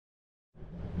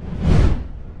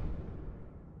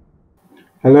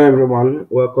Hello everyone,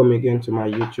 welcome again to my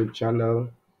YouTube channel.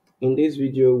 In this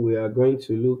video, we are going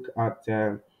to look at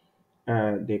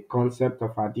the concept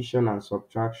of addition and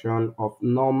subtraction of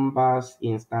numbers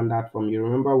in standard form. You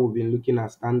remember we've been looking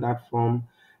at standard form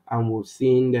and we've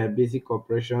seen the basic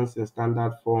operations in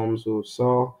standard form.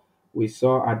 So we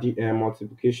saw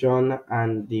multiplication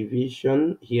and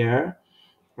division here.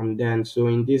 And then, so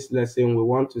in this lesson, we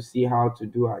want to see how to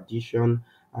do addition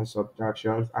and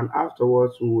subtractions. And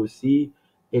afterwards, we will see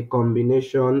a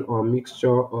combination or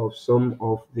mixture of some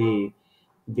of the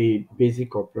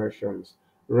basic operations.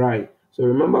 Right. So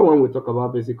remember when we talk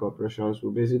about basic operations,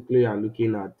 we basically are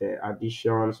looking at the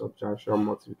addition, subtraction,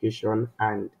 multiplication,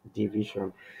 and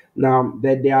division. Now,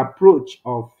 the approach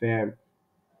of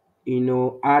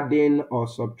adding or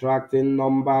subtracting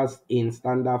numbers in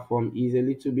standard form is a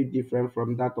little bit different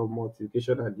from that of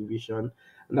multiplication and division.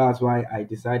 And that's why I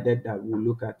decided that we'll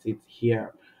look at it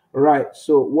here. Right,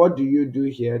 so what do you do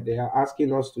here? They are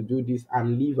asking us to do this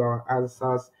and leave our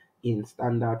answers in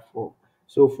standard form.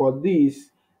 So for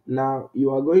this, now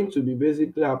you are going to be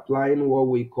basically applying what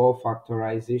we call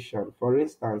factorization. For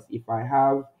instance, if I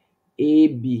have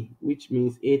AB, which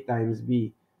means A times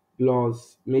B,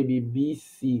 plus maybe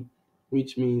BC,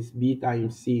 which means B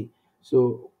times C.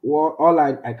 So what all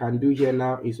I can do here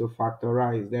now is to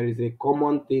factorize. There is a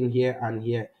common thing here and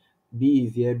here. B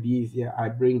is here, B is here. I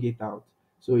bring it out.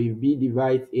 So if B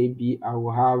divides AB, I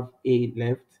will have A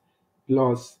left,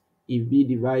 plus if B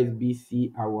divides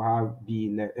BC, I will have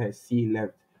C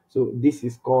left. So this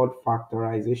is called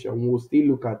factorization. We'll still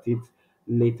look at it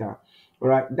later. All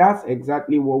right, that's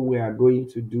exactly what we are going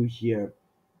to do here.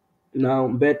 Now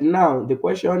the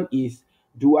question is,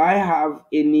 do I have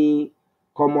any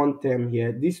common term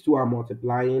here? These two are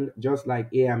multiplying just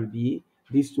like A and B.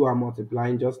 These two are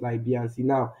multiplying just like B and C.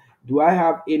 Now, do I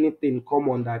have anything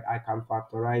common that I can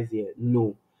factorize here?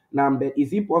 No. Now, but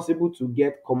is it possible to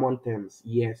get common terms?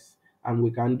 Yes. And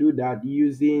we can do that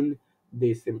using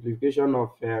the simplification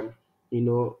of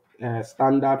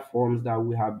standard forms that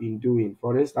we have been doing.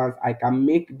 For instance, I can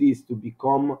make this to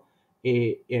become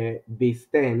a base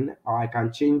 10, or I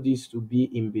can change this to be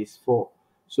in base 4.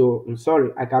 So I'm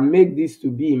sorry, I can make this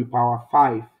to be in power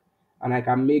 5, and I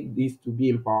can make this to be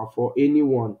in power 4, any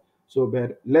one. So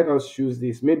but let us choose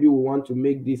this. Maybe we want to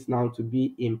make this now to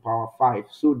be in power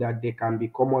 5 so that there can be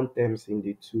common terms in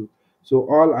the two. So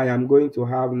all I am going to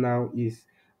have now is,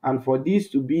 and for this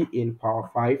to be in power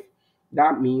 5,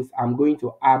 that means I'm going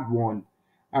to add 1.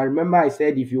 And remember, I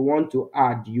said if you want to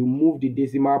add, you move the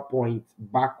decimal point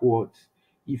backwards.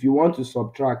 If you want to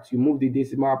subtract, you move the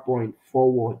decimal point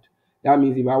forward. That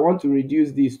means if I want to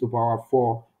reduce this to power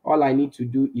 4, all I need to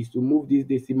do is to move this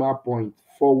decimal point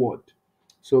forward.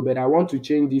 So, but I want to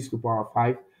change this to power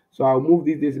 5. So I'll move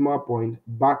this decimal point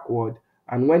backward.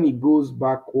 And when it goes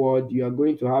backward, you are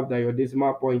going to have that your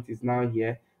decimal point is now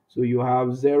here. So you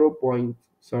have 0 point,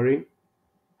 sorry,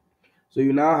 so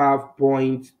you now have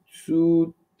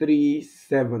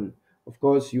 0.237. Of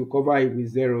course, you cover it with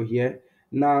 0 here.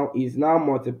 Now is now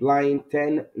multiplying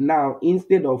 10. Now,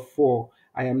 instead of 4,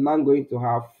 I am now going to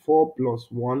have 4 plus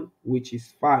 1, which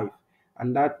is 5.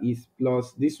 And that is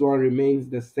plus, this one remains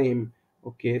the same.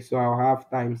 Okay, so I'll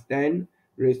have times 10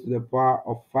 raised to the power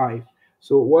of 5.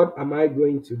 So what am I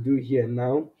going to do here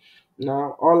now?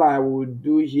 Now, all I will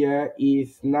do here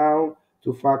is now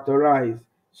to factorize.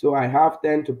 So I have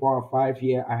 10 to power 5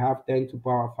 here. I have 10 to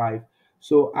power 5.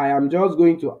 So I am just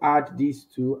going to add these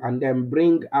two and then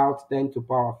bring out 10 to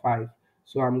power 5.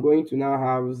 So I'm going to now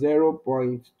have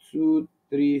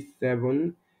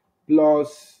 0.237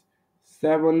 plus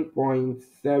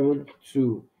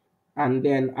 7.72. And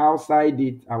then outside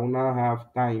it, I will now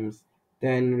have times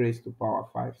 10 raised to power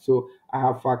 5. So I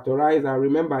have factorized. And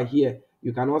remember here,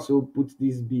 you can also put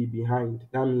this b behind.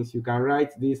 That means you can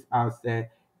write this as a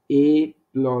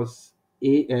plus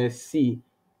c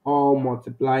all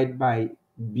multiplied by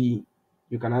b.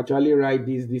 You can actually write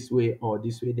this way or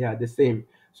this way. They are the same.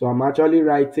 So I'm actually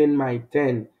writing my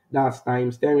 10, that's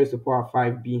times 10 raised to power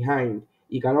 5 behind.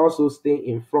 It can also stay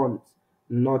in front,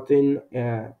 nothing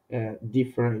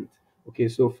different. Okay,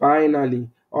 so finally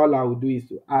all I will do is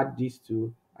to add these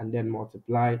two and then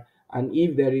multiply, and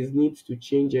if there is need to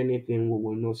change anything, we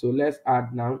will know. So let's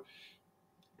add now.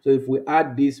 So if we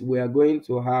add this, we are going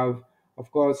to have,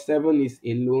 of course, 7 is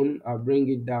alone. I'll bring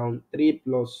it down. 3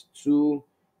 plus 2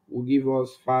 will give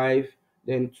us 5.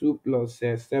 Then 2 plus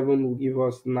 7 will give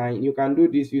us 9. You can do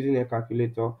this using a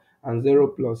calculator. And 0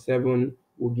 plus 7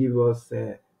 will give us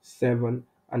 7.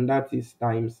 And that is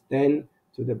times 10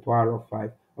 to the power of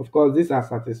 5. Of course, this has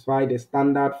satisfied the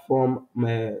standard form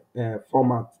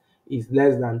format is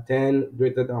less than 10,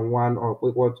 greater than 1, or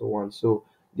equal to 1. So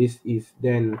this is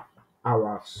then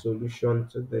our solution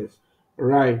to this.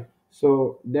 Right.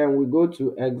 So then we go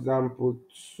to example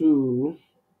 2.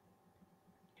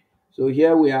 So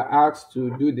here we are asked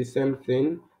to do the same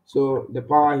thing. So the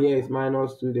power here is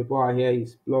minus 2, the power here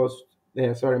is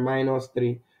minus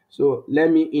 3. So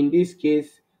let me, in this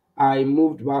case, I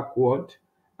moved backward,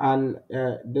 and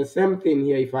the same thing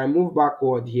here, if I move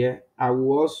backward here, I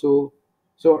will also,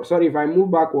 so sorry, if I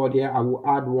move backward here, I will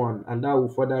add 1, and that will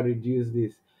further reduce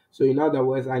this. So in other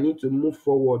words, I need to move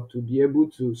forward to be able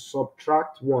to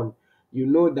subtract 1. You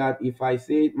know that if I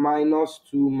say minus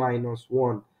 2 minus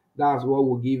 1, that's what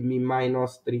will give me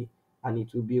minus 3, and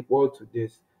it will be equal to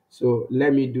this. So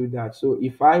let me do that. So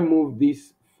if I move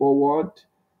this forward,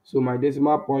 so my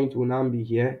decimal point will now be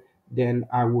here, then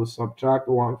I will subtract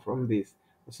 1 from this.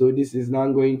 So this is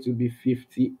now going to be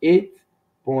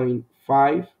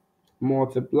 58.5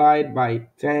 multiplied by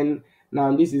 10.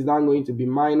 Now this is now going to be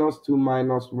minus 2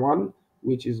 minus 1,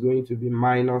 which is going to be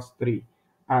minus 3.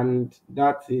 And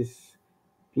that is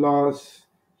plus,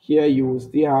 here you will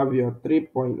still have your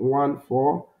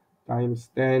 3.14 times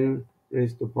 10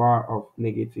 raised to the power of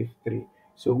negative 3.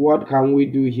 So what can we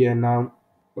do here now?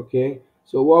 Okay,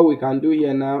 so what we can do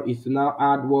here now is to now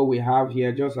add what we have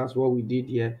here, just as what we did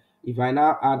here. If I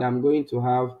now add, I'm going to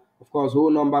have, of course, whole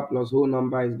number plus whole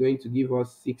number is going to give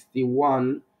us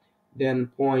 61, then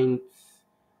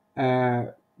uh,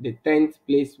 the 10th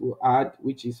place will add,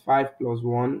 which is 5 plus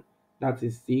 1, that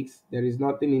is 6. There is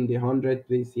nothing in the 100th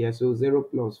place here, so 0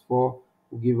 plus 4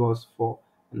 will give us 4,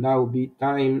 and that will be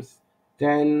times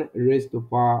 10 raised to the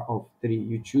power of 3.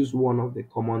 You choose one of the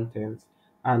common terms.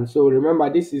 And so remember,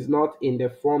 this is not in the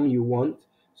form you want,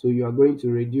 so you are going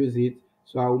to reduce it.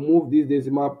 So I'll move this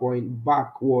decimal point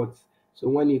backwards. So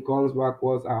when it comes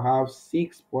backwards, I'll have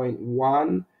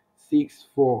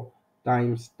 6.164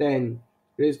 times 10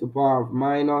 raised to the power of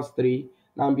minus 3.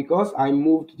 Now, because I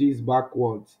moved this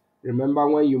backwards, remember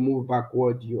when you move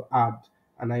backward, you add,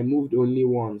 and I moved only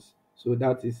once. So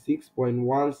that is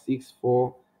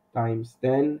 6.164 times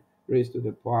 10 raised to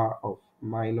the power of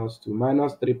minus 2.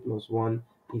 Minus 3 plus 1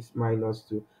 is minus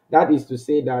 2. That is to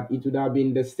say that it would have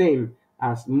been the same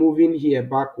as moving here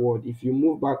backward. If you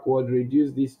move backward,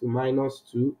 reduce this to minus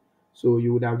 2. So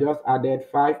you would have just added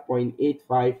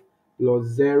 5.85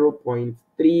 plus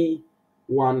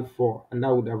 0.314, and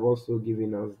that would have also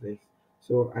given us this.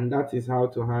 So, and that is how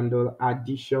to handle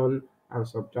addition and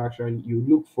subtraction. You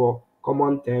look for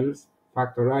common terms,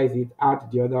 factorize it, add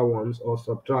the other ones, or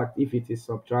subtract if it is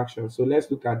subtraction. So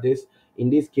let's look at this. In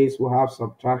this case, we'll have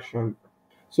subtraction.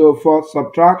 So for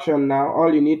subtraction now,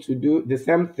 all you need to do the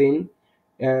same thing.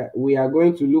 We are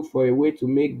going to look for a way to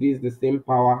make this the same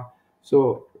power.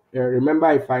 So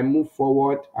remember, if I move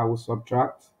forward, I will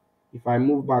subtract. If I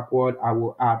move backward, I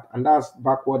will add. And that's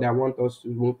backward I want us to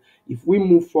move. If we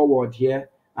move forward here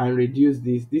and reduce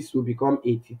this, this will become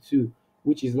 82,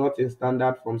 which is not in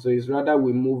standard form. So it's rather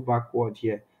we move backward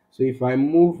here. So if I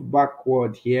move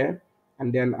backward here,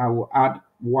 and then I will add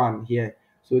 1 here.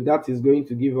 So that is going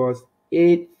to give us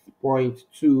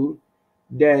 8.2,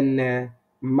 then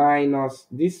minus,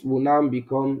 this will now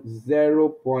become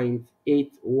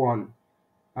 0.81,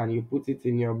 and you put it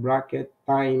in your bracket,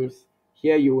 times,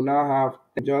 here you will now have,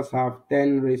 just have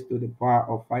 10 raised to the power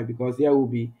of 5, because here will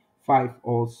be 5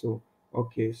 also.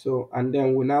 Okay, so and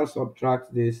then we now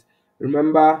subtract this.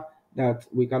 Remember that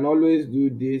we can always do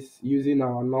this using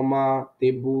our normal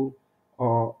table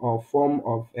or form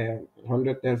of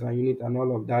 100 tens and unit and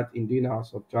all of that in doing our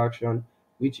subtraction,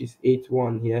 which is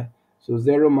 81 here. So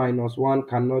 0 minus 1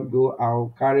 cannot go.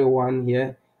 I'll carry 1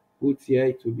 here, put here,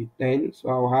 it will be 10. So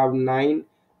I'll have 9.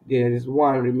 There is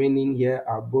 1 remaining here.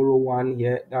 I'll borrow 1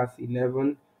 here, that's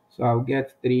 11. So I'll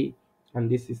get 3, and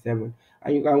this is 7.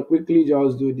 And you can quickly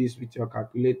just do this with your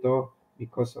calculator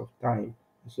because of time.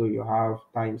 So you have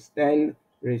times 10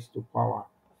 raised to power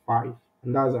 5.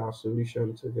 And that's our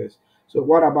solution to this. So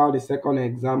what about the second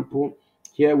example?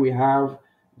 Here we have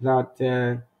that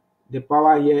the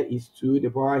power here is 2, the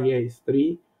power here is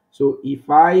 3. So if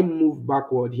I move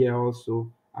backward here also,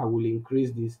 I will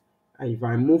increase this. And if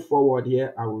I move forward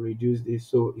here, I will reduce this.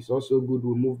 So it's also good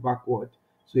we move backward.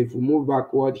 So if we move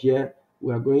backward here,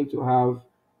 we are going to have,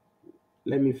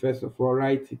 let me first of all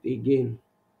write it again.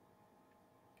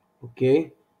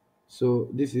 Okay, so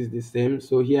this is the same.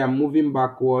 So here I'm moving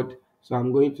backward, so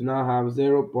I'm going to now have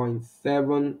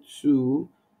 0.72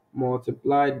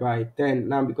 multiplied by 10.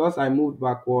 Now because I moved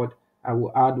backward, I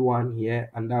will add 1 here,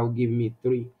 and that will give me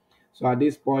 3. So at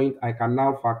this point I can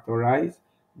now factorize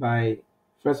by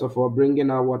first of all bringing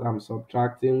out what I'm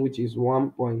subtracting, which is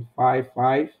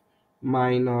 1.55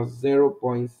 minus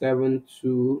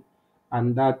 0.72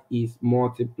 and that is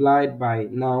multiplied by,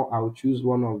 now I'll choose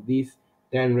one of these,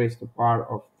 10 raised to the power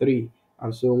of 3.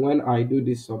 And so when I do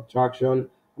this subtraction,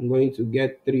 I'm going to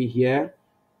get 3 here,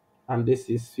 and this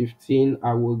is 15.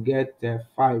 I will get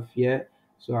 5 here,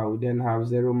 so I will then have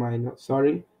 0 minus,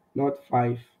 sorry, not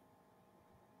 5,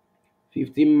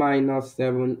 15 minus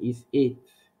 7 is 8.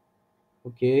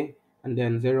 Okay, and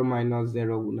then 0 minus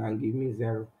 0 will now give me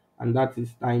 0, and that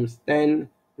is times 10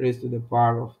 raised to the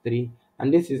power of 3.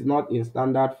 And this is not in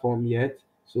standard form yet,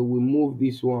 so we move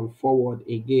this one forward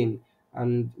again,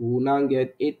 and we will now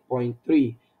get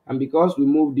 8.3. And because we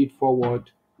moved it forward,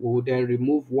 we will then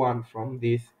remove 1 from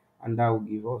this, and that will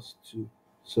give us 2.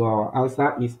 So our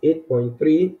answer is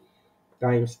 8.3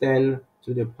 times 10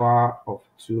 to the power of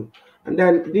 2. And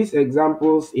then these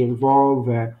examples involve,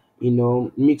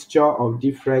 mixture of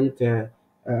different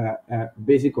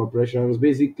basic operations,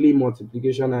 basically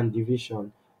multiplication and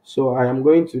division. So I am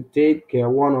going to take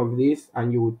one of these,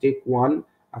 and you will take one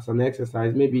as an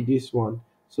exercise, maybe this one.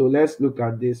 So let's look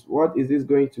at this. What is this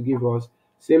going to give us?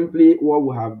 Simply what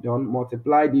we have done,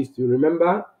 multiply these two.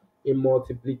 Remember, in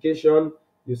multiplication,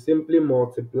 you simply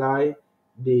multiply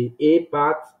the a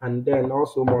part and then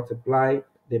also multiply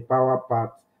the power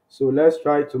part. So let's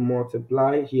try to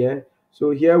multiply here.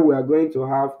 So here we are going to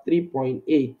have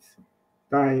 3.8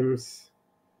 times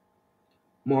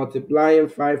multiplying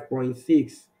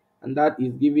 5.6, and that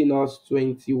is giving us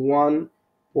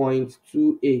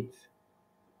 21.28,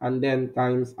 and then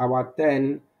times our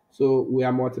 10. So we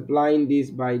are multiplying this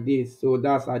by this, so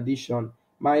that's addition,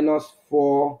 minus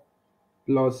 4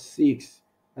 plus 6,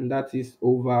 and that is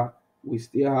over, we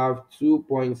still have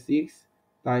 2.6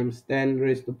 times 10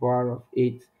 raised to the power of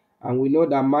 8. And we know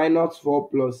that minus 4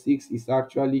 plus 6 is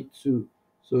actually 2.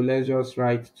 So let's just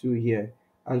write 2 here.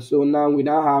 And so now we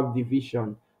now have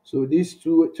division. So this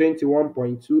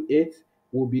 21.28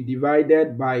 will be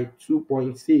divided by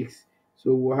 2.6.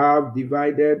 So we'll have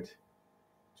divided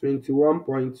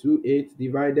 21.28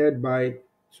 divided by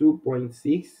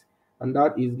 2.6, and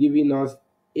that is giving us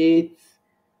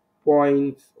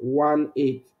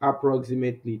 8.18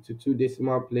 approximately to 2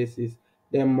 decimal places.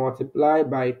 Then multiply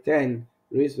by 10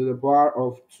 raised to the power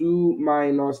of 2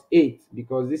 minus 8,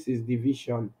 because this is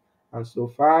division. And so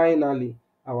finally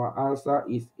our answer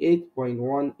is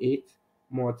 8.18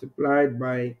 multiplied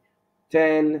by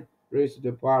 10 raised to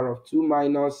the power of 2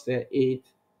 minus 8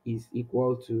 is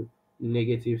equal to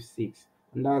 -6.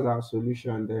 And that's our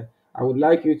solution there. I would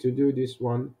like you to do this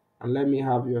one, and let me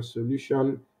have your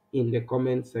solution in the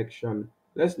comment section.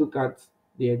 Let's look at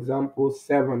the example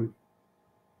 7.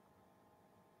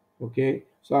 Okay,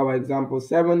 so our example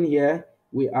 7 here,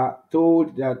 we are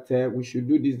told that we should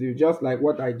do this just like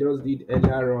what I just did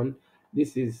earlier on.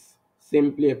 This is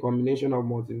simply a combination of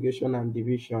multiplication and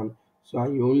division. So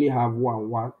and you only have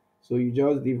 1. So you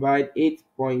just divide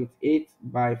 8.8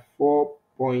 by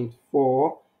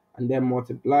 4.4, and then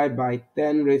multiply by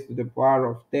 10 raised to the power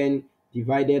of 10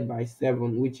 divided by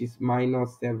 7, which is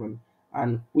 -7.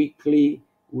 And quickly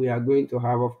we are going to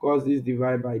have, of course, this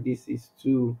divide by this is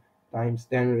 2 times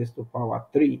 10 raised to power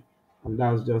 3, and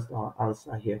that's just our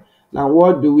answer here. Now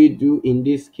what do we do in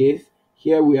this case?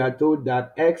 Here we are told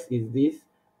that x is this,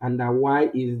 and that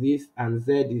y is this, and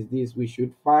z is this. We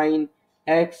should find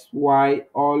x, y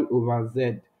all over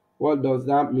z. What does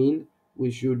that mean? We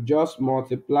should just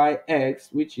multiply x,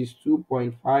 which is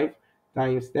 2.5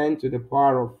 times 10 to the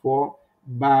power of 4,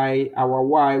 by our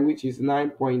y, which is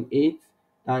 9.8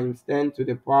 times 10 to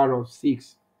the power of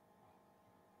 6,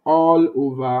 all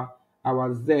over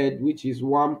our z, which is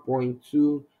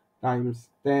 1.2 times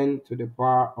 10 to the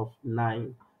power of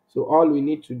 9. So all we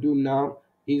need to do now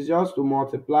is just to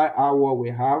multiply our what we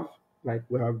have, like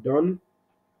we have done.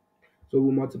 So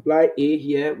we multiply a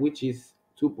here, which is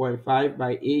 2.5,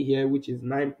 by a here, which is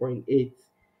 9.8.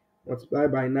 Multiply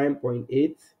by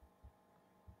 9.8,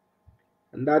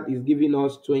 and that is giving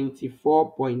us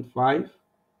 24.5.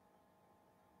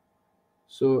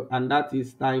 So, and that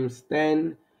is times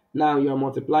 10. Now you're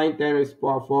multiplying 10 raised to the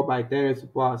power 4 by 10 raised to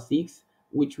the power 6,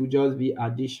 which will just be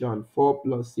addition. 4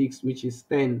 plus 6, which is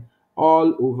 10,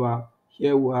 all over.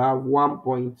 Here we have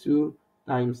 1.2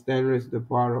 times 10 raised to the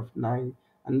power of 9.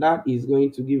 And that is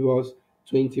going to give us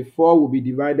 24 will be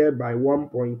divided by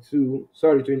 1.2,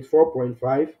 sorry,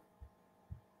 24.5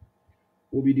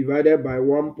 will be divided by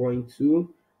 1.2,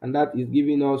 and that is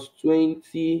giving us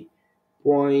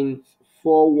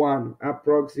 20.41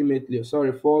 approximately,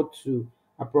 sorry, 42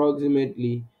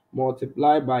 approximately,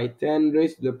 multiplied by 10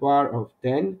 raised to the power of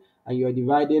 10, and you're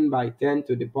dividing by 10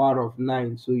 to the power of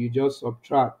 9, so you just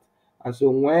subtract. And so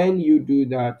when you do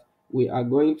that, we are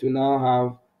going to now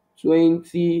have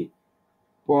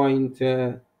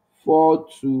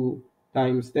 20.42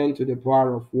 times 10 to the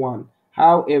power of 1.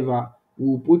 However,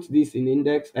 we'll put this in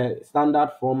index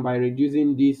standard form by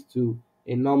reducing this to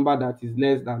a number that is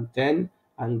less than 10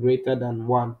 and greater than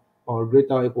 1, or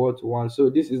greater or equal to 1. So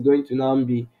this is going to now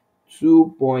be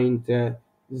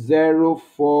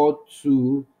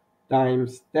 2.042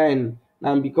 times 10.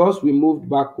 Now because we moved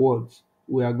backwards,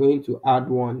 we are going to add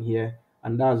 1 here,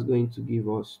 and that's going to give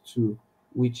us 2,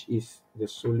 which is the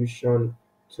solution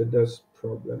to this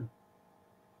problem.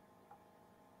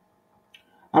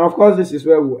 And of course, this is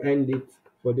where we'll end it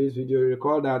for this video.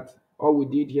 Recall that all we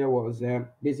did here was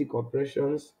basic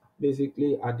operations,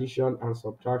 basically addition and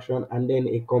subtraction, and then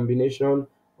a combination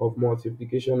of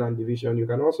multiplication and division. You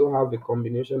can also have a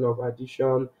combination of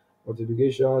addition,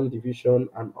 multiplication, division,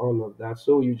 and all of that.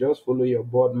 So you just follow your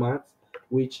board math,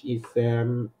 which is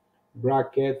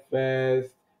bracket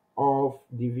first, of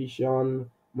division,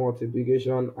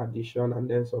 multiplication, addition, and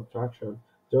then subtraction,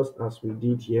 just as we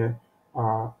did here,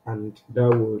 and that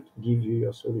would give you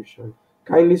your solution.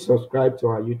 Kindly subscribe to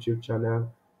our YouTube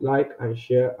channel, like and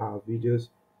share our videos.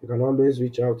 You can always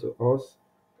reach out to us,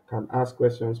 you can ask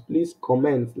questions. Please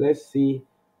comment. Let's see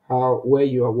where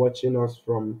you are watching us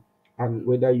from and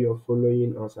whether you are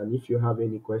following us. And if you have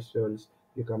any questions,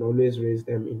 you can always raise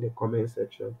them in the comment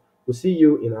section. We'll see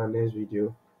you in our next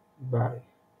video. Bye.